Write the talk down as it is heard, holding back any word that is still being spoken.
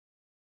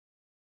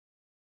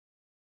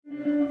I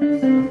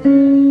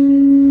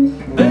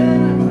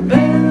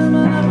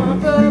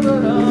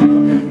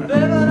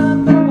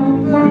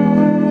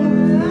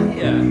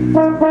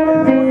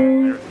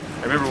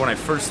remember when I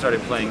first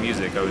started playing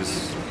music, I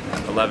was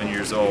 11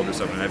 years old or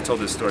something. I've told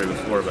this story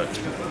before, but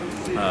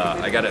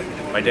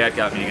my dad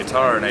got me a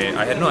guitar, and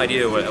I had no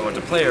idea what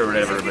to play or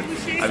whatever, but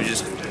I was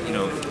just, you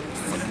know,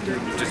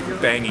 just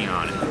banging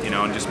on it, you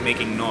know, and just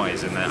making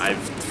noise, and I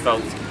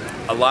felt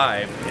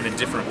alive in a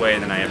different way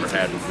than I ever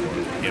had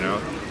before, you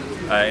know.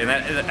 And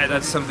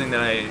that's something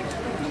that I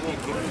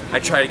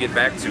try to get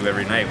back to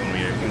every night when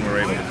we're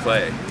able to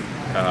play.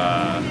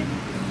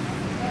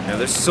 You know,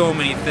 there's so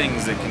many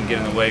things that can get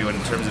in the way in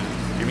terms of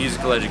your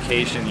musical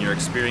education, your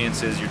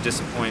experiences, your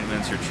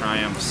disappointments, your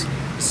triumphs.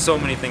 So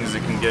many things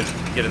that can get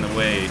in the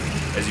way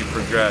as you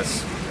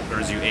progress or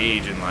as you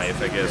age in life,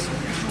 I guess.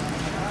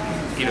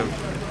 You know,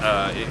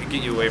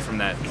 get you away from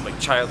that like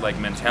childlike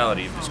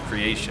mentality of just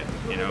creation,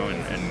 you know,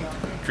 and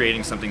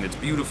creating something that's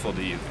beautiful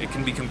to you. It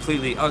can be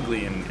completely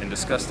ugly and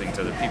disgusting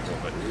to other people,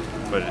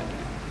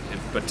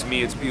 but to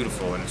me it's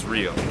beautiful and it's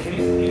real.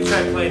 Can you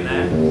try playing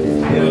that?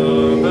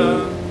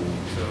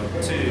 So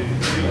 2,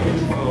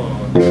 3, 4.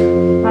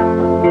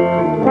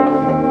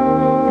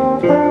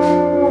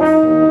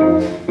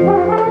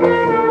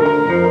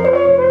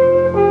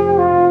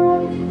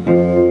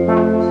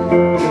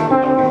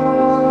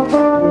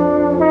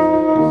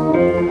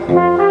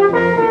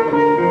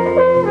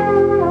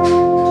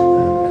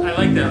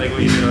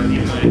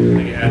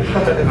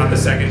 On the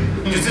second,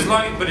 just as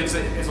long, but it's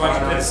as long as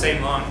you play the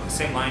same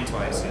line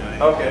twice. You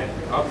know. Okay,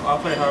 I'll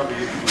play however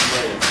you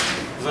play it,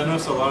 because I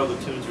noticed a lot of the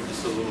tunes are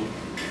just a little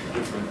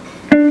different.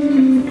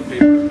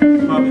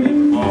 Probably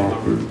they've evolved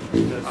over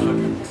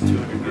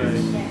 200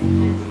 years.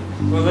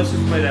 Well, let's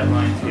just play that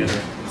line together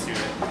and see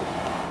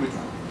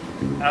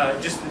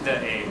what. Just the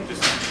A.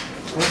 Just.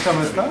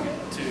 ¿Cómo está?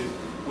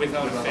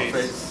 Without a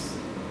face.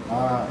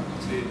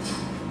 2,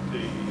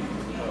 3.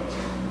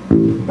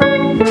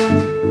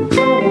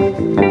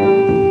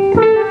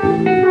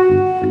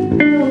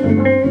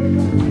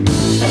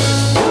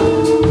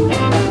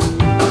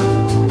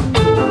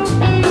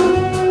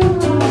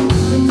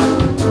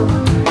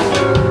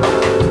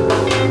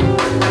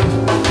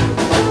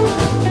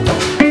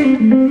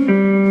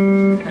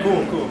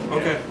 Cool.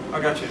 Okay, I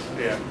got you.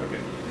 Yeah, okay.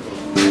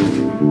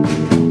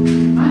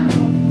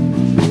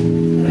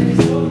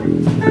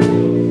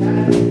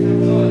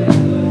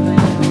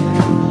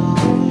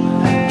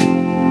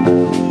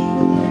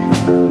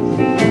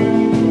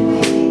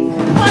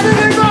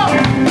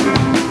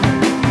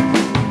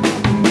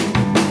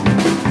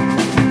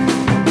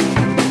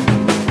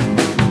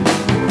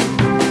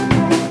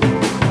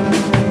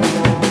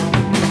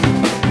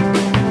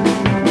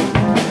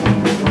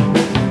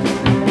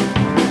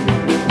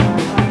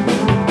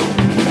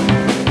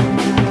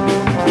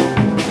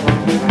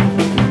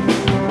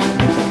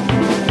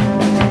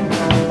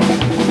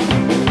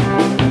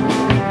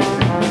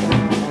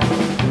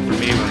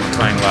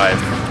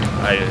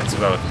 It's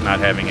about not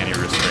having any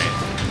restraint.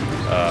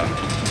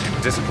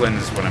 Discipline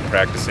is when I'm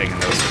practicing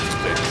and those sorts of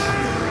things.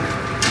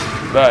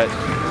 But,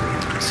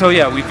 so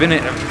yeah, we've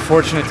been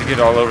fortunate to get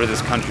all over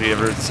this country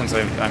ever since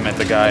I met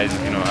the guys,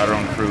 you know,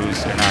 Aaron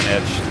Cruz, Hernan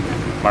Etch,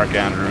 Mark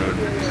Andrew,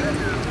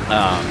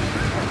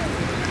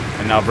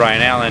 and now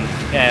Brian Allen.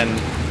 And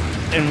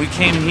we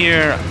came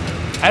here,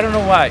 I don't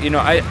know why, you know,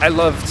 I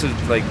love to,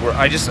 like,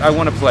 I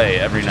want to play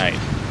every night.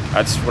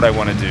 That's what I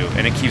want to do,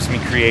 and it keeps me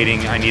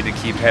creating. I need to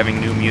keep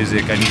having new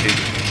music.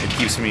 It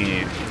keeps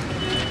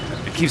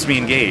me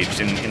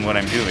engaged in what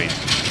I'm doing,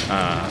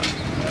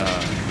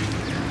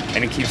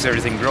 and it keeps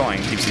everything growing.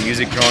 It keeps the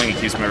music growing. It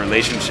keeps my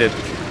relationship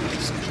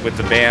with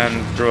the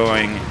band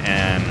growing,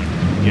 and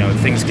you know,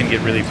 things can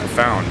get really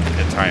profound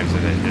at times.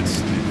 It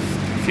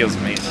feels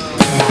amazing.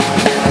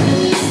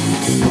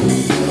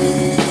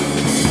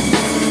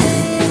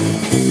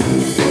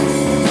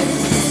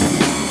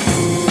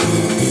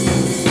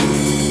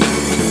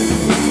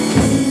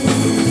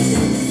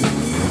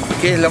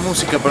 ¿Qué es la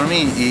música para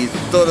mí? Y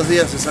todos los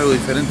días es algo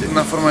diferente.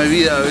 Una forma de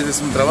vida, a veces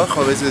es un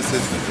trabajo, a veces es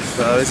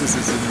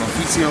un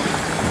oficio,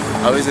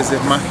 a veces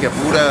es magia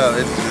pura, a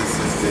veces es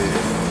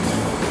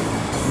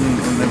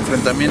un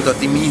enfrentamiento a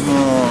ti mismo,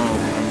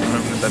 un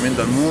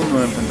enfrentamiento al mundo,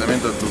 un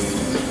enfrentamiento a tu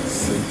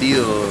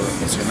sentido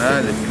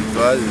emocional,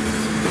 espiritual,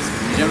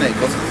 millones de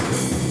cosas.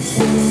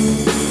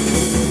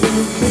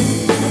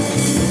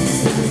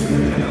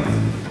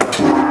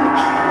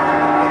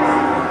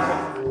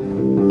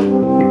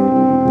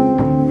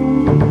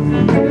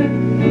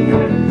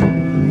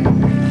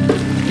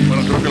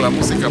 La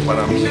música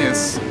para mí ha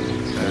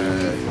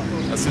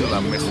sido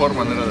la mejor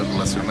manera de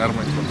relacionarme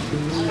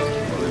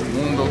con el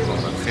mundo, con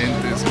las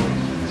gentes, con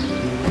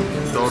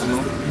el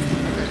entorno.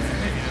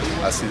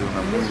 Ha sido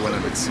una muy buena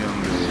elección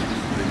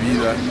de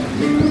vida.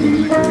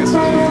 Creo que es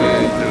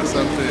un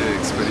interesante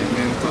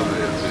experimento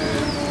de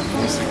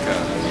música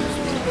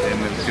en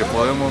el que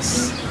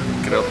podemos,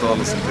 creo, todos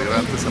los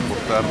integrantes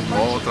aportar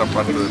otra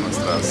parte de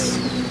nuestras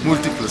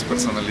múltiples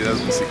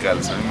personalidades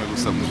musicales. A mí me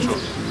gusta mucho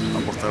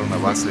aportar una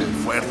base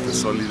fuerte,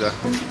 sólida,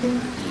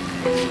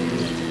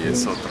 y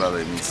es otra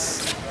de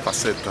mis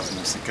facetas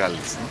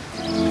musicales, ¿no?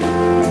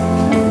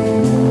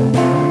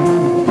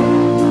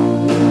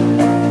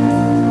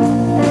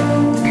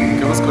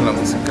 ¿Qué busco en la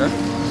música?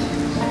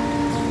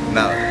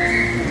 Nada.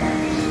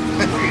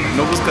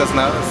 No buscas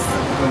nada,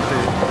 simplemente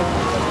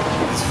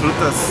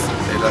disfrutas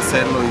el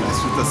hacerlo y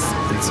disfrutas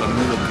el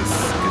sonido que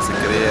se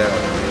crea.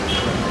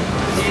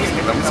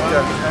 La música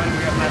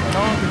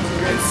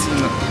en sí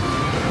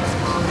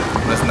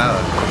no es nada.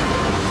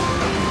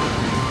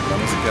 La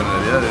música en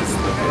realidad es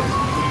lo que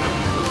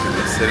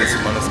los seres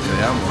humanos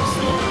creamos,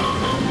 ¿no?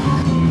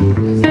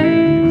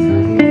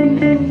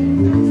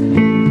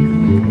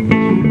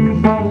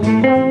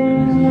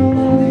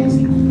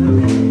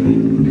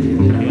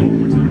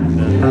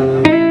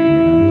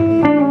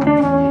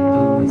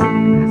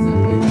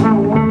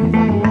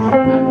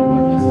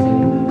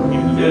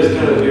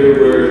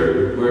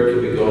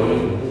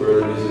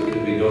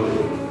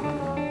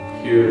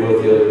 Hear what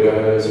the other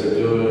guys are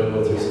doing,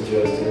 what they're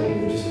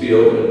suggesting, and just be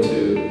open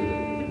to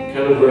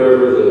kind of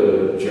wherever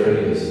the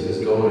journey is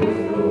going,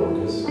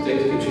 because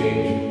things could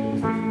change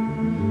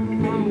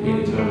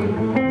anytime.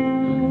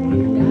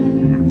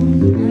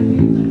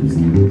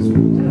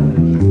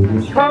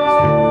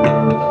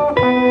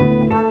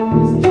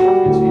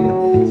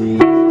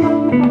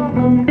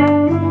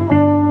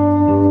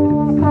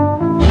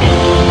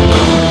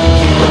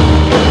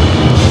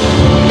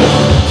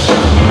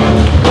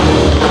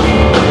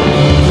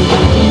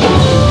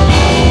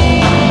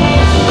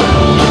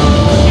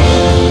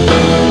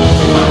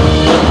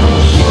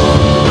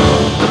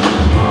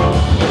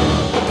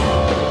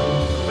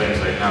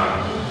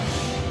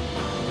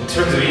 In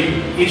terms of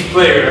each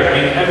player, I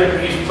mean,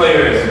 each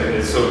player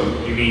is so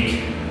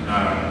unique,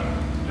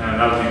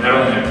 not only in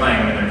their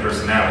playing, but in their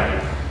personality.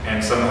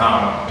 And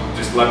somehow,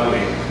 just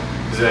luckily,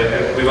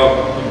 we've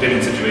all been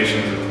in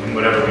situations in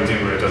whatever we do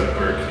where it doesn't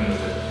work.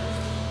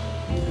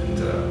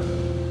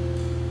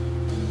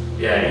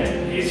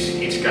 Yeah,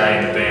 each guy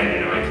in the band, you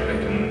know, I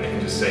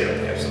can just say I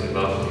absolutely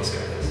love these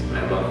guys.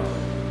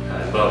 I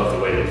love the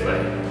way they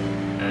play.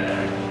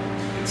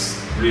 It's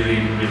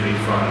really, really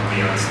fun to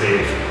be on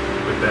stage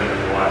with them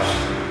and watch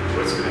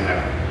what's going to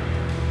happen.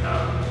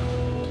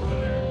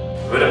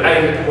 But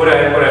what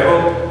I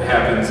hope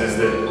happens is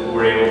that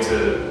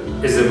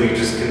we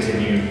just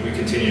continue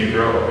to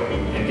grow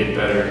and get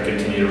better, and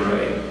continue to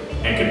write,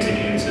 and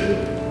continue to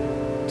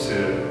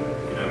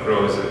you know, grow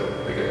as a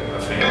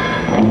family.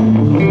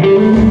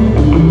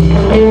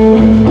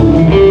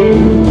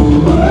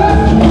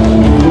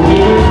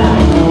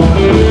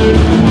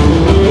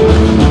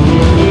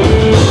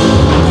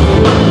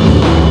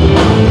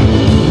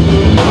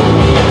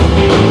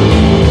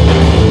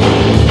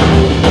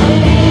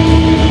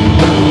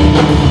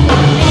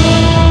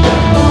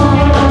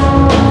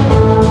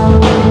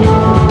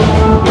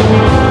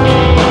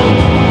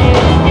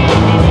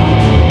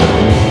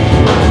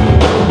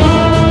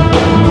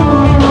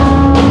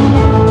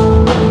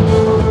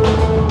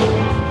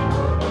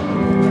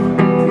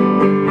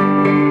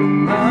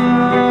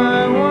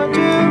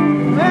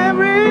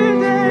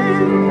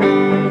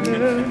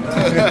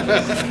 Ha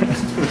ha ha.